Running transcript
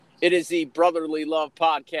It is the Brotherly Love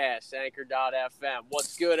Podcast, Anchor.fm.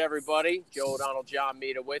 What's good, everybody? Joe O'Donnell, John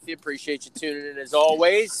Mita with you. Appreciate you tuning in as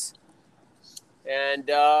always. And,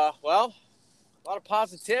 a lot of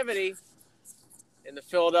positivity in the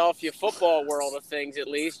Philadelphia football world of things, at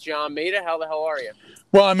least. John Mita, how the hell are you?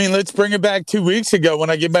 Well, I mean, let's bring it back 2 weeks ago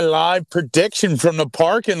when I gave my live prediction from the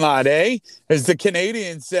parking lot, eh? As the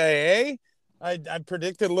Canadians say, eh? I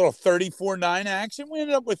predicted a little 34-9 action. We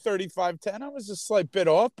ended up with 35-10. I was a slight bit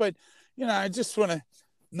off, but, I just want to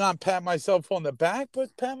not pat myself on the back,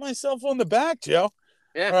 but pat myself on the back, Joe.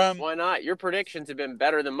 Yeah, why not? Your predictions have been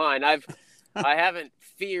better than mine. I haven't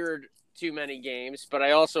feared too many games, but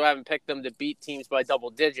I also haven't picked them to beat teams by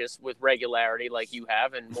double digits with regularity like you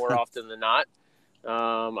have, and more often than not.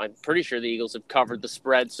 I'm pretty sure the Eagles have covered the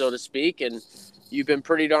spread, so to speak, and you've been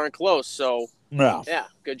pretty darn close. So, yeah,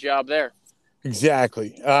 good job there.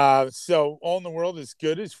 Exactly. So all in the world is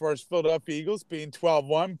good as far as Philadelphia Eagles being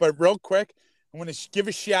 12-1. But real quick, I want to give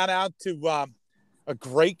a shout out to a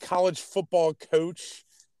great college football coach,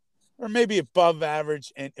 or maybe above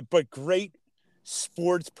average, but great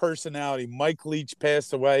sports personality. Mike Leach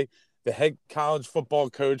passed away, the head college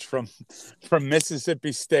football coach from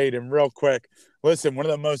Mississippi State. And real quick, listen, one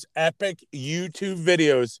of the most epic YouTube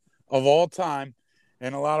videos of all time.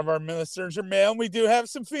 And a lot of our listeners are male, and we do have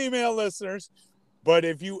some female listeners. But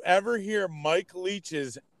if you ever hear Mike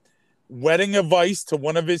Leach's wedding advice to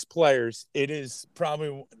one of his players, it is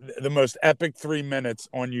probably the most epic 3 minutes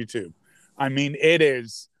on YouTube. I mean,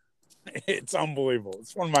 it's unbelievable.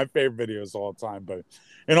 It's one of my favorite videos of all time. But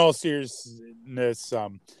in all seriousness,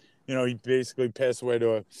 he basically passed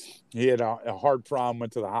away he had a heart problem,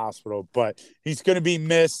 went to the hospital, but he's going to be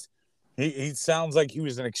missed. He sounds like he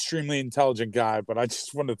was an extremely intelligent guy, but I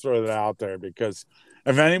just want to throw that out there because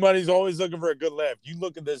if anybody's always looking for a good laugh, you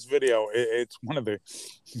look at this video, it's one of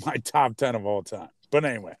my top 10 of all time. But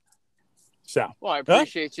anyway, I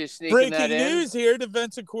appreciate you sneaking that in. Breaking news here: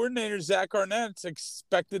 defensive coordinator Zach Arnett's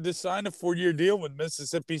expected to sign a 4-year deal with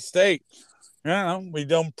Mississippi State. We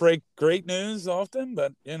don't break great news often,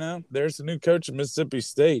 but there's a new coach at Mississippi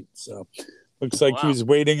State, so looks like he was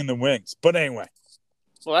waiting in the wings. But anyway.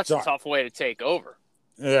 Well, that's a tough way to take over.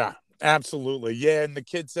 Yeah, absolutely. Yeah, and the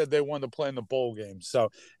kid said they wanted to play in the bowl game.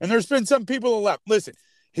 So, and there's been some people who left. Listen,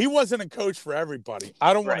 he wasn't a coach for everybody.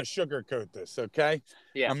 I don't want to sugarcoat this, okay?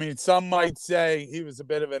 Yeah. I mean, some might say he was a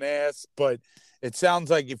bit of an ass, but it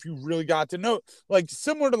sounds like if you really got to know, like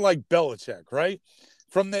similar to like Belichick, right?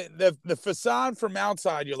 From the facade from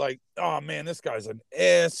outside, you're like, oh, man, this guy's an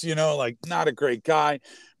ass, like not a great guy.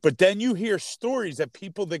 But then you hear stories of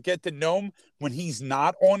people that get to know him when he's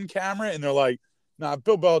not on camera, and they're like, nah,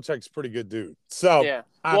 Bill Belichick's a pretty good dude. So, yeah.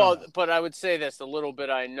 But I would say this, the little bit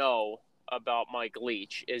I know about Mike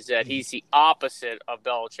Leach is that he's the opposite of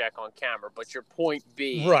Belichick on camera. But your point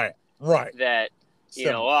being right. that,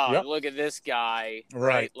 look at this guy,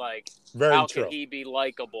 right? Like, very how true. can he be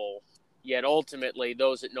likable? Yet ultimately,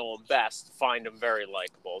 those that know him best find him very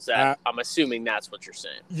likable. I'm assuming that's what you're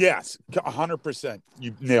saying. Yes, 100%.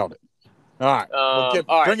 You nailed it. All right,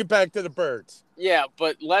 bring it back to the birds. Yeah,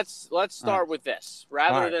 but let's start with this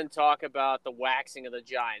rather than talk about the waxing of the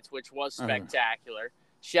Giants, which was spectacular.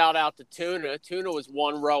 Shout out to Tuna. Tuna was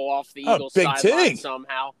one row off the Eagles sideline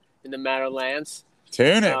somehow in the Meadowlands.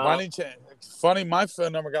 Tuna, why didn't you? It's funny, my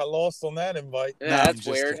phone number got lost on that invite. Yeah, that's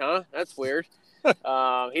weird, huh? That's weird.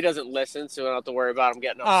 He doesn't listen, so we don't have to worry about him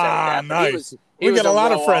getting upset. Nice. We got a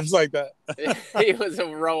lot of friends like that. He was a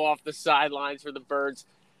row off the sidelines for the Birds,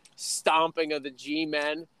 stomping of the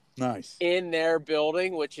G-men. Nice. In their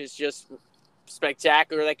building, which is just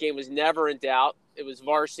spectacular. That game was never in doubt. It was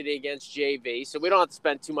varsity against JV, so we don't have to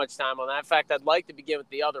spend too much time on that. In fact, I'd like to begin with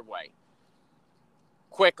the other way.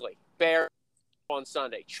 Quickly, Bears on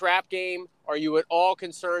Sunday. Trap game. Are you at all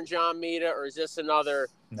concerned, John Mita, or is this another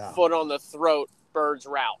foot on the throat Birds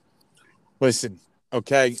route? Listen,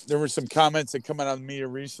 okay, there were some comments that come out of the media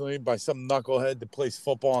recently by some knucklehead that plays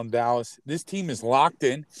football in Dallas. This team is locked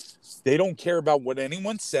in. They don't care about what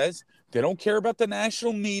anyone says. They don't care about the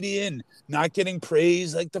national media and not getting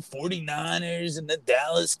praise like the 49ers and the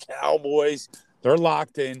Dallas Cowboys. They're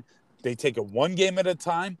locked in. They take it one game at a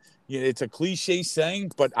time. Yeah, it's a cliche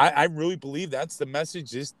saying, but I really believe that's the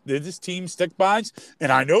message this team stick by.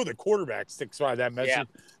 And I know the quarterback sticks by that message.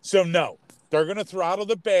 Yeah. So, no, they're going to throttle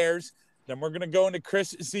the Bears. Then we're going to go into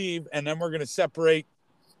Christmas Eve, and then we're going to separate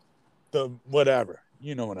the whatever.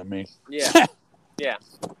 You know what I mean? Yeah. Yeah.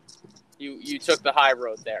 You took the high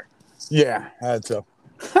road there. Yeah, I had to.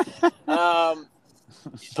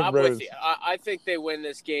 I'm with you. I think they win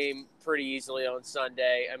this game pretty easily on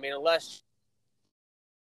Sunday. I mean, unless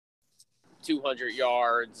 200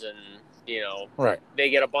 yards and Right. They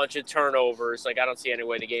get a bunch of turnovers. Like, I don't see any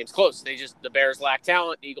way the game's close. The Bears lack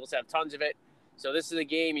talent. The Eagles have tons of it. So this is a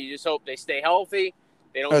game you just hope they stay healthy.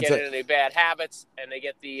 They don't get into any bad habits, and they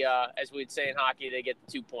get the, as we'd say in hockey, they get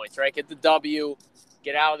the 2 points, right? Get the W,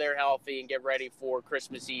 get out of there healthy, and get ready for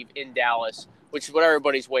Christmas Eve in Dallas, which is what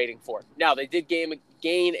everybody's waiting for. Now, they did gain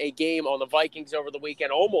a game on the Vikings over the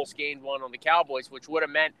weekend, almost gained one on the Cowboys, which would have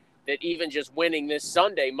meant that even just winning this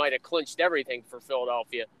Sunday might have clinched everything for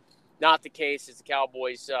Philadelphia. Not the case, as the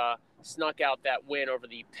Cowboys snuck out that win over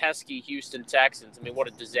the pesky Houston Texans. I mean, what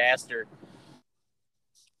a disaster.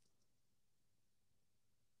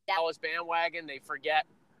 Dallas bandwagon, they forget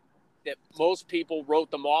that most people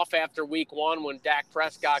wrote them off after week 1 when Dak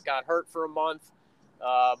Prescott got hurt for a month.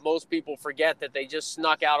 Most people forget that they just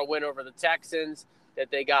snuck out a win over the Texans,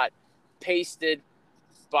 that they got pasted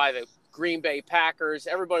by the Green Bay Packers.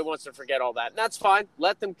 Everybody wants to forget all that, and that's fine.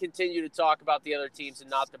 Let them continue to talk about the other teams and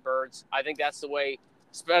not the Birds. I think that's the way,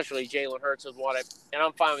 especially Jalen Hurts would want it, and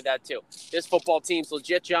I'm fine with that too. This football team's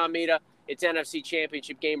legit, John Mita. It's NFC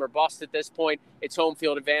Championship game or bust at this point. It's home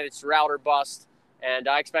field advantage throughout or bust, and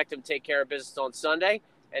I expect them to take care of business on Sunday,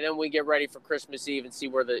 and then we get ready for Christmas Eve and see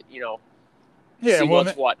where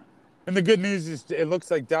what's what. And the good news is it looks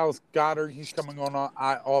like Dallas Goedert, he's coming on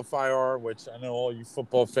off IR, which I know all you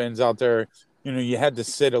football fans out there, you had to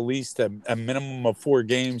sit at least a minimum of 4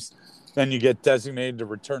 games. Then you get designated to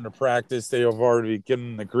return to practice. They have already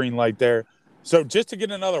given the green light there. So just to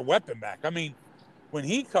get another weapon back, I mean, when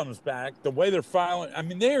he comes back, the way they're filing, I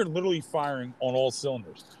mean, they are literally firing on all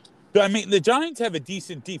cylinders. I mean, the Giants have a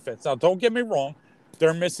decent defense. Now, don't get me wrong.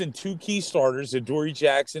 They're missing 2 key starters, Adoree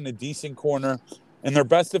Jackson, a decent corner, and their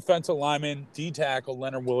best defensive lineman, D-tackle,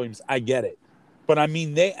 Leonard Williams. I get it. But, I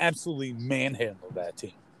mean, they absolutely manhandled that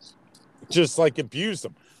team. Just, abused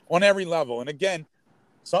them on every level. And, again,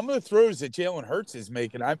 some of the throws that Jalen Hurts is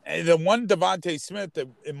making, the one Devontae Smith, that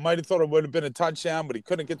it might have thought it would have been a touchdown, but he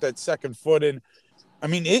couldn't get that second foot in. I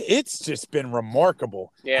mean, it's just been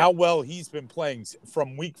remarkable how well he's been playing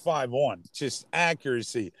from week 5 on. Just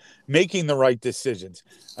accuracy, making the right decisions.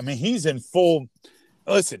 I mean, he's in full –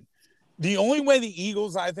 listen, the only way the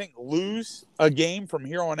Eagles, I think, lose a game from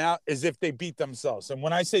here on out is if they beat themselves. And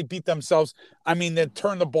when I say beat themselves, I mean they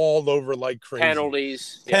turn the ball over like crazy.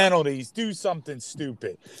 Penalties, do something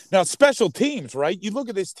stupid. Now, special teams, right? You look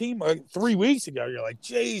at this team 3 weeks ago, you're like,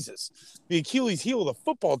 Jesus, the Achilles heel of the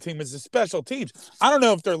football team is the special teams. I don't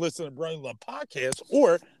know if they're listening to Brony Love podcast,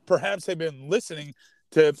 or perhaps they've been listening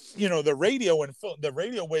to, the radio and the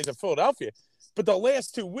radio ways of Philadelphia. But the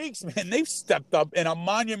last 2 weeks, man, they've stepped up in a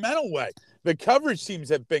monumental way. The coverage teams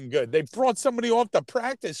have been good. They brought somebody off the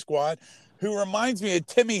practice squad who reminds me of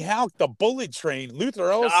Timmy Houck, the bullet train, Luther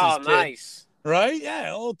Ellis's kid. Nice. Right?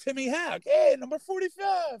 Yeah, old Timmy Houck. Hey, number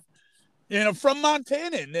 45. From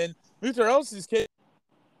Montana. And then Luther Ellis's kid,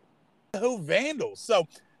 who Vandal. So,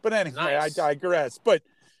 but anyway, nice. I digress. But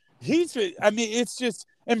it's just,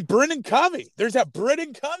 and Brendan Covey. There's that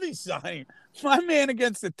Brendan Covey signing. My man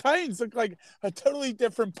against the Titans looked like a totally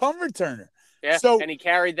different punt returner. Yeah, and he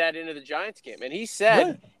carried that into the Giants game. And he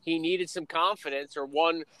said he needed some confidence, or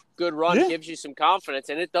one good run gives you some confidence,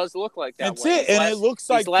 and it does look like that. That's it. And it looks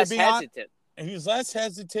like he's less hesitant. And he's less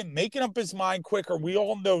hesitant, making up his mind quicker. We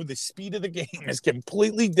all know the speed of the game is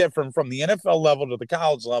completely different from the NFL level to the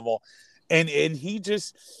college level. And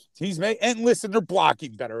he's made, and listen, they're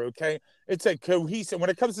blocking better, okay? It's a cohesive. When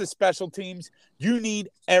it comes to special teams, you need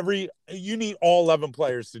all 11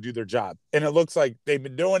 players to do their job. And it looks like they've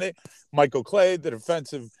been doing it. Michael Clay, the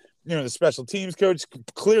defensive, the special teams coach,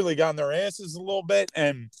 clearly got on their asses a little bit,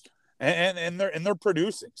 and they're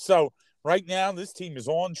producing. So right now, this team is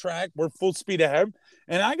on track. We're full speed ahead.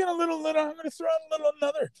 And I got I'm going to throw out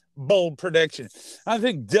another bold prediction. I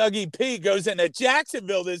think Dougie P goes into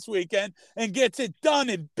Jacksonville this weekend and gets it done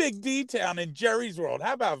in Big D-Town in Jerry's World.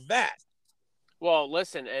 How about that? Well,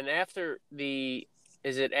 listen, and after the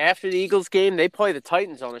Eagles game, they play the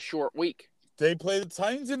Titans on a short week. They play the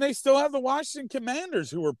Titans, and they still have the Washington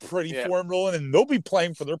Commanders, who are pretty form-rolling, and they'll be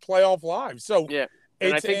playing for their playoff lives. So,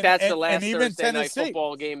 and I think that's the last Thursday night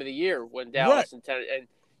football game of the year when Dallas and Tennessee. And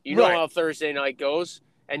you know how Thursday night goes.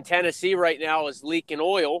 And Tennessee right now is leaking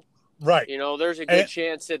oil. Right. There's a good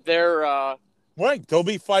chance that they're right. They'll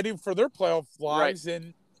be fighting for their playoff lives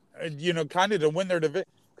and kind of to win their division.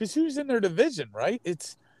 Because who's in their division, right?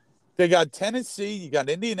 They got Tennessee, you got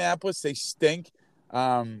Indianapolis, they stink.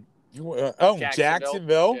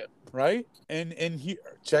 Jacksonville, right? And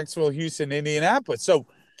Jacksonville, Houston, Indianapolis. So,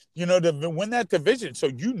 to win that division. So,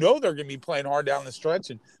 they're going to be playing hard down the stretch.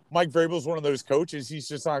 And Mike Vrabel's one of those coaches. He's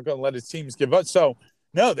just not going to let his teams give up. So,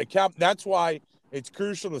 no, that's why it's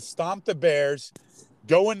crucial to stomp the Bears,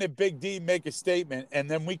 go into Big D, make a statement, and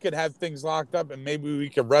then we could have things locked up, and maybe we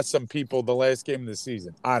could rest some people the last game of the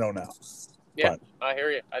season. I don't know. Yeah, I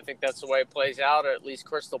hear you. I think that's the way it plays out, or at least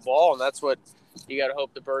crystal ball, and that's what you got to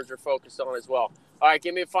hope the Birds are focused on as well. All right,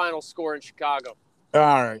 give me a final score in Chicago.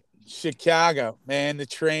 All right, Chicago, man, the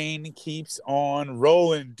train keeps on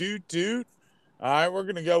rolling. Doot, doot. All right, we're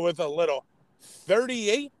going to go with a little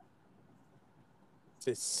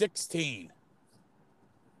 38-16.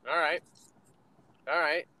 All right.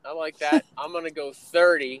 I like that. I'm going to go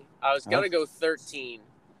 30. I was going to go 13.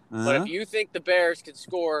 But if you think the Bears could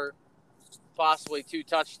score possibly 2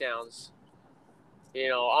 touchdowns,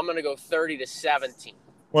 I'm going to go 30-17.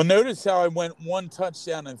 Well, notice how I went 1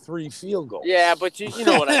 touchdown and 3 field goals. Yeah, but you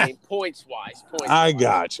know what I mean, points-wise. I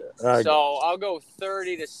gotcha. I'll go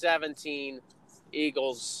 30-17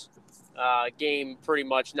 Eagles. Game pretty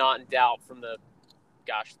much not in doubt from the,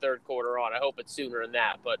 third quarter on. I hope it's sooner than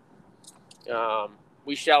that, but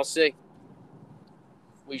we shall see.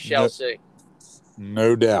 We shall see.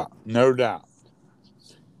 No doubt. No doubt.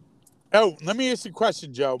 Oh, let me ask you a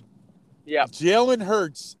question, Joe. Yeah. Jalen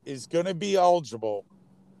Hurts is going to be eligible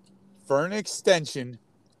for an extension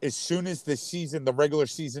as soon as the regular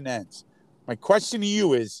season ends. My question to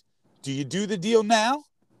you is, do you do the deal now,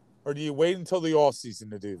 or do you wait until the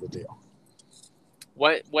offseason to do the deal?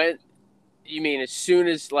 When you mean as soon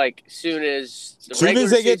as they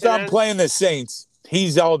get done ends? playing the Saints,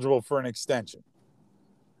 he's eligible for an extension.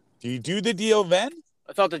 Do you do the deal then?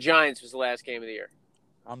 I thought the Giants was the last game of the year.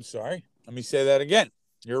 I'm sorry. Let me say that again.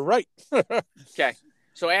 You're right. Okay.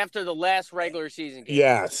 So after the last regular season game.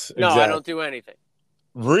 Yes. No, exactly. I don't do anything.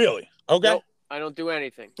 Really? Okay. Nope, I don't do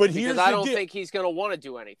anything. But because I don't think he's going to want to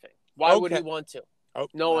do anything. Why would he want to?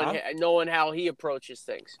 Knowing how he approaches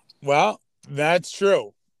things. Well, that's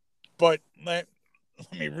true. But let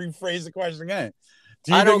me rephrase the question again.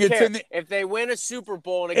 Do you I don't think care. it's If they win a Super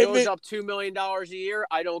Bowl and it goes up $2 million a year,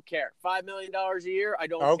 I don't care. $5 million a year, I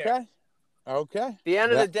don't care. Okay. At the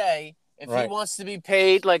end of the day, if he wants to be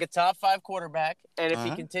paid like a top 5 quarterback, and if he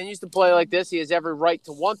continues to play like this, he has every right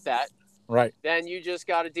to want that. Right. Then you just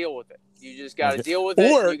got to deal with it. You just got to deal with it.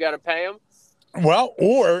 You got to pay him. Well,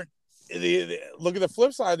 or look at the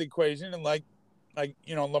flip side of the equation, and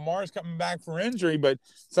Lamar's coming back for injury, but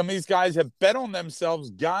some of these guys have bet on themselves,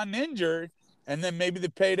 gotten injured, and then maybe the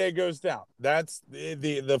payday goes down. That's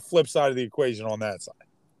the flip side of the equation on that side.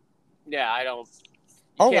 Yeah, I don't.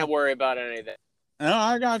 You can't worry about any of that. No,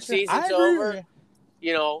 I got you. Season's over.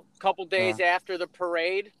 A couple days after the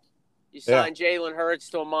parade, you sign Jalen Hurts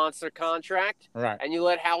to a monster contract, right? And you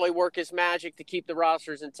let Howie work his magic to keep the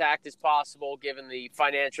roster as intact as possible, given the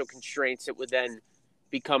financial constraints that would then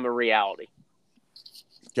become a reality.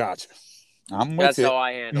 Gotcha. I'm with That's you. how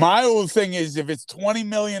I handle it. My whole thing is, if it's $20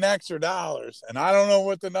 million extra dollars, and I don't know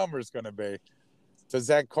what the number is going to be, does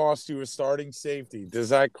that cost you a starting safety? Does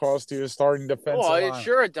that cost you a starting defensive line?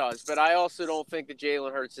 Sure it does, but I also don't think that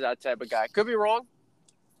Jalen Hurts is that type of guy. Could be wrong.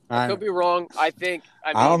 I could be wrong. I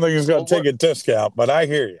don't think he's going to take a discount, but I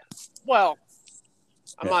hear you. Well,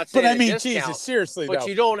 I'm not saying. But I mean, discount, Jesus, seriously, but though.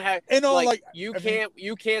 you don't have. You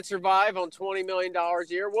can't survive on $20 million a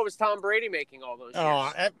year. What was Tom Brady making all those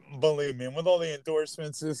years? Believe me, with all the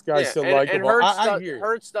endorsements, this guy's still likable. And I hear you.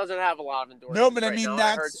 Hurts doesn't have a lot of endorsements. No, but I mean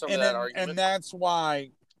that's why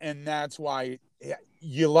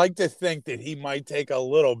you like to think that he might take a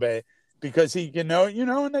little bit, because he can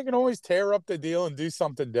and they can always tear up the deal and do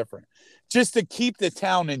something different just to keep the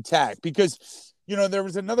town intact. Because there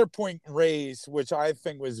was another point raised, which I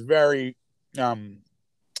think was very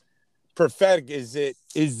prophetic. Is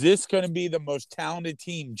this going to be the most talented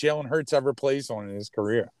team Jalen Hurts ever plays on in his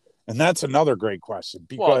career? And that's another great question,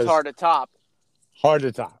 because it's hard to top.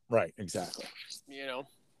 Right? Exactly.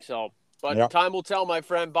 But time will tell, my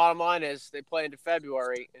friend. Bottom line is, they play into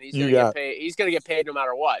February, and he's going to get paid. He's going to get paid no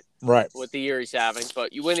matter what. Right. With the year he's having,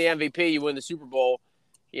 but you win the MVP, you win the Super Bowl.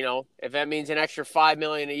 If that means an extra $5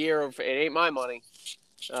 million a year, it ain't my money.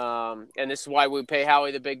 And this is why we pay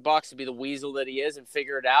Howie the big bucks, to be the weasel that he is and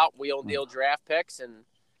figure it out. We don't deal draft picks, and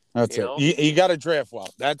that's it. You got to draft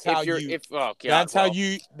well. That's how you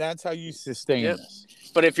sustain this.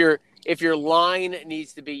 But if your line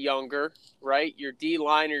needs to be younger, right? Your D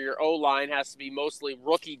line or your O line has to be mostly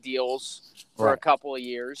rookie deals for a couple of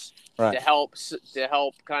years to help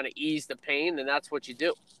kind of ease the pain. Then that's what you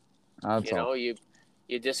do.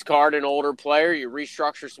 You discard an older player, you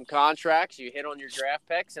restructure some contracts, you hit on your draft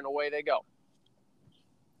picks, and away they go.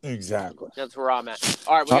 Exactly. That's where I'm at.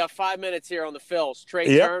 All right, we got 5 minutes here on the Phils.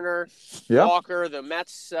 Trey Turner, Walker, the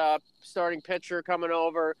Mets starting pitcher coming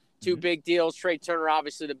over. 2 big deals. Trey Turner,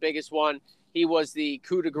 obviously the biggest one. He was the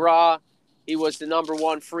coup de grace. He was the number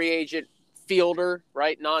 1 free agent fielder,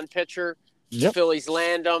 right? Non-pitcher. Yep. Phillies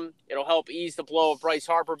land him. It'll help ease the blow of Bryce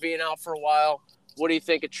Harper being out for a while. What do you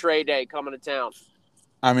think of Trey Day coming to town?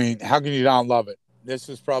 I mean, how can you not love it? This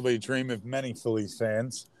was probably a dream of many Phillies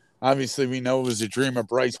fans. Obviously, we know it was a dream of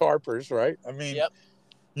Bryce Harper's, right? I mean, Yep.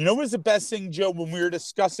 You know what was the best thing, Joe, when we were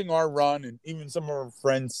discussing our run, and even some of our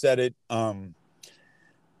friends said it,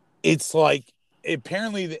 it's like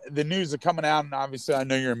apparently the news are coming out, and obviously I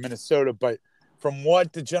know you're in Minnesota, but from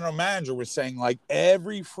what the general manager was saying, like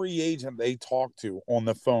every free agent they talked to on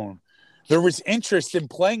the phone, there was interest in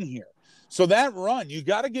playing here. So that run, you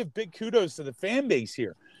got to give big kudos to the fan base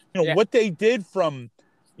here. You know, what they did from,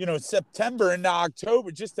 September into October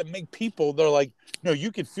just to make people, they're like,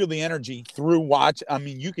 you could feel the energy through watch. I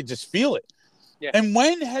mean, you could just feel it. Yeah. And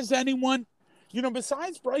when has anyone,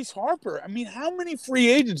 besides Bryce Harper, I mean, how many free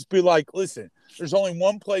agents be like, listen, there's only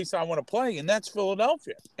one place I want to play, and that's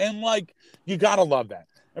Philadelphia. And, like, you got to love that.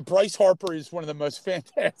 And Bryce Harper is one of the most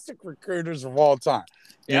fantastic recruiters of all time.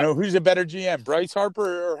 You know, who's a better GM, Bryce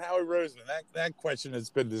Harper or Howie Roseman? That question has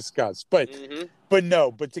been discussed. But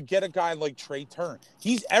but to get a guy like Trey Turner,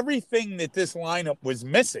 he's everything that this lineup was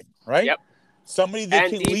missing, right? Yep. Somebody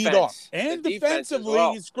that can lead off. And defensively,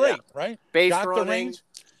 he's great, right? Base got running. the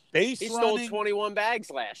range. He stole 21 bags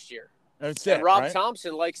last year. That's and it, Rob right?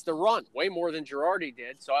 Thompson likes to run way more than Girardi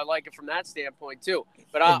did, so I like it from that standpoint too.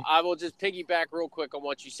 But I will just piggyback real quick on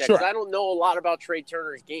what you said, because I don't know a lot about Trey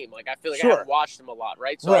Turner's game. Like, I feel like I haven't watched him a lot,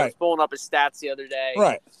 right? So I was pulling up his stats the other day.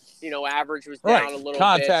 Right. Average was down a little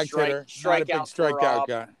Contact bit. hitter, not a big strikeout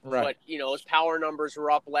guy. Right. But, his power numbers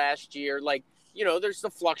were up last year. Like, there's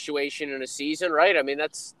the fluctuation in a season, right? I mean,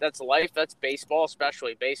 that's life. That's baseball,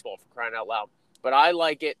 especially baseball, for crying out loud. But I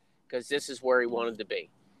like it because this is where he wanted to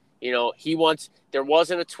be. There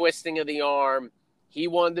wasn't a twisting of the arm. He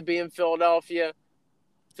wanted to be in Philadelphia.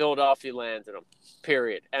 Philadelphia landed him.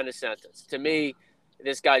 Period. End of sentence. To me,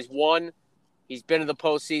 this guy's won. He's been in the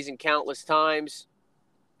postseason countless times.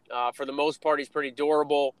 For the most part, he's pretty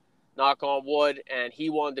durable, knock on wood, and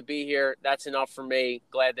he wanted to be here. That's enough for me.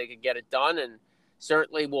 Glad they could get it done, and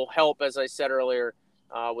certainly will help, as I said earlier,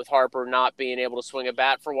 with Harper not being able to swing a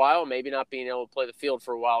bat for a while, maybe not being able to play the field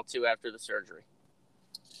for a while, too, after the surgery.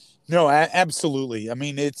 No, absolutely. I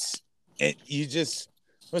mean, you just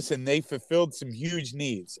listen, they fulfilled some huge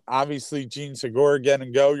needs. Obviously, Gene Segura getting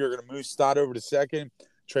and go. You're going to move Stott over to second.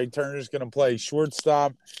 Trey Turner's going to play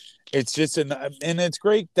shortstop. It's just and it's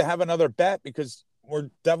great to have another bat, because we're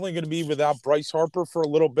definitely going to be without Bryce Harper for a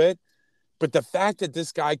little bit. But the fact that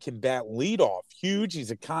this guy can bat leadoff, huge.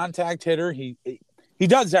 He's a contact hitter. He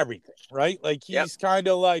does everything, right? Like, he's kind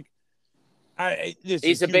of like,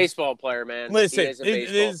 he's a baseball player, man. Listen, it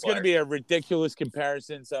is going to be a ridiculous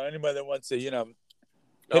comparison. So anybody that wants to, hit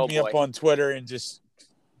me up on Twitter and just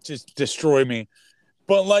destroy me.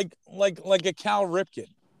 But like a Cal Ripken,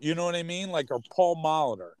 you know what I mean? Like, or Paul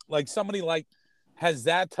Molitor, like somebody like has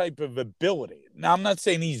that type of ability. Now, I'm not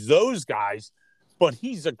saying he's those guys, but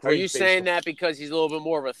he's a great. Are you saying that because he's a little bit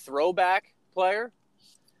more of a throwback player?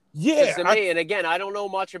 Yeah, to me, and again, I don't know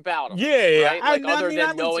much about him. Yeah, right? Other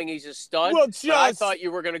than knowing he's a stud. Well, but I thought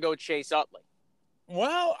you were going to go Chase Utley.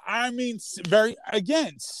 Well, I mean, similar.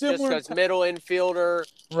 Just because middle infielder,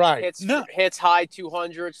 right? Hits high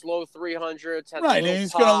 200s, low 300s. Right, and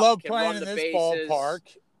he's going to love playing in this ballpark.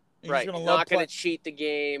 He's not going to cheat the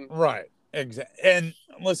game. Right, exactly. And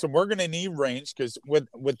listen, we're going to need range, because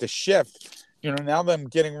with the shift, now them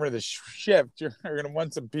getting rid of the shift, you're going to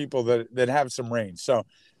want some people that have some range. So.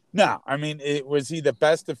 No, I mean, was he the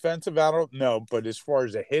best defensive out of? No, but as far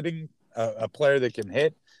as a player that can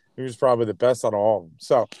hit, he was probably the best out of all of them.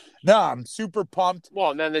 So, no, I'm super pumped.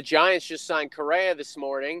 Well, and then the Giants just signed Correa this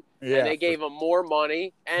morning, and they gave him more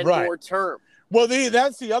money and more term. Well,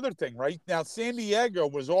 that's the other thing, right? Now, San Diego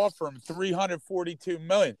was offering $342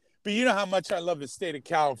 million. But you know how much I love the state of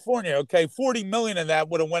California, okay? $40 million of that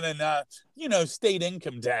would have went in, state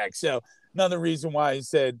income tax. So, another reason why I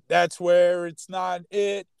said that's where it's not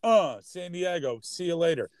it. San Diego, see you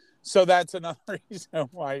later. So that's another reason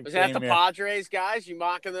why. Was that the Padres guys? You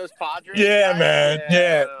mocking those Padres? Yeah, guys? man.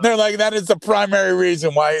 Yeah. They're like, that is the primary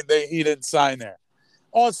reason why he didn't sign there.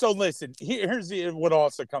 Also, listen, here's what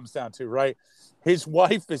also comes down to, right? His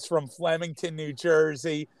wife is from Flemington, New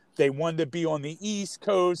Jersey. They wanted to be on the East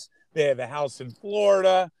Coast. They have a house in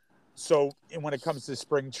Florida. So when it comes to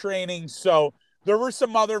spring training, so there were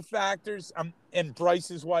some other factors. And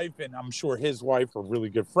Bryce's wife, and I'm sure his wife, are really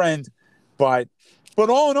good friends. But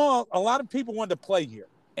all in all, a lot of people wanted to play here.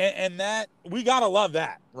 And that, we got to love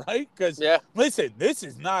that, right? Because, listen, this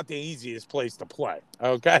is not the easiest place to play,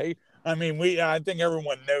 okay? I mean, I think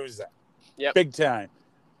everyone knows that. Yep. Big time.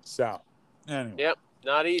 So, anyway. Yep,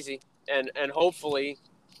 not easy. and hopefully,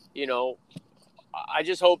 I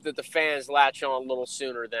just hope that the fans latch on a little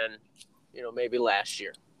sooner than, maybe last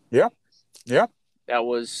year. Yeah. Yeah. That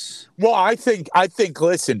was well. I think.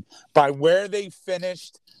 Listen, by where they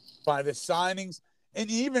finished, by the signings, and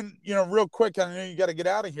even real quick. I know you got to get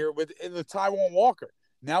out of here with the Taijuan Walker.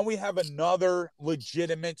 Now we have another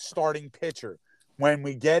legitimate starting pitcher. When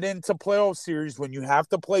we get into playoff series, when you have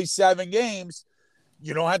to play 7 games,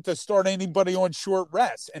 you don't have to start anybody on short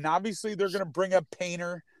rest. And obviously, they're going to bring up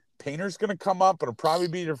Painter. Painter's going to come up. It'll probably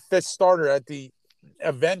be their 5th starter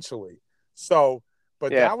eventually. So.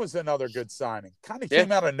 But that was another good signing. Kind of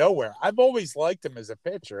came out of nowhere. I've always liked him as a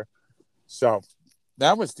pitcher. So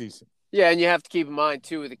that was decent. Yeah, and you have to keep in mind,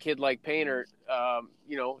 too, with a kid like Painter,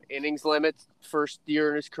 innings limit, first year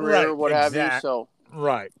in his career or what have you. So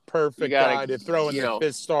Perfect guy to throw in the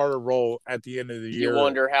 5th starter role at the end of the year. You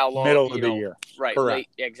wonder how long. Middle of the year. Right. Late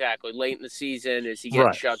in the season. Is he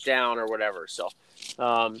getting shut down or whatever? So,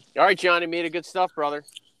 all right, Johnny, made a good stuff, brother.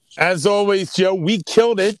 As always, Joe, we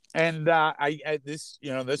killed it, and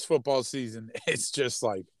this football season, it's just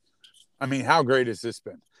like, how great has this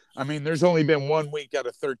been? There's only been 1 week out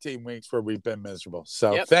of 13 weeks where we've been miserable.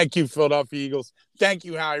 So Thank you, Philadelphia Eagles. Thank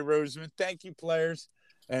you, Howie Roseman. Thank you, players,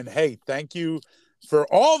 and hey, thank you for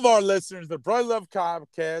all of our listeners, the Broad Love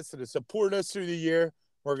Podcast, that have supported us through the year.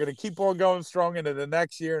 We're going to keep on going strong into the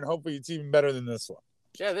next year, and hopefully, it's even better than this one.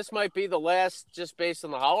 Yeah, this might be the last, just based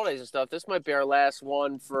on the holidays and stuff. This might be our last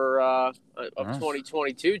one for of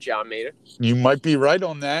 2022, John Mater. You might be right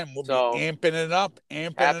on that. And we'll be amping it up.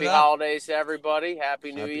 Happy holidays to everybody.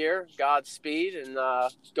 Happy New Year. Godspeed, and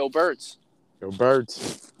go Birds. Go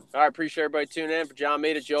Birds. All right, appreciate everybody tuning in. For John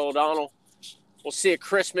Mater, Joe O'Donnell. We'll see you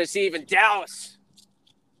Christmas Eve in Dallas.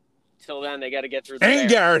 Till then, they got to get through the and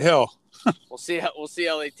Bears. Garrett Hill. We'll see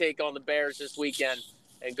how they take on the Bears this weekend.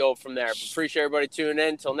 And go from there. But appreciate everybody tuning in.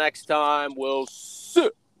 Until next time, we'll see.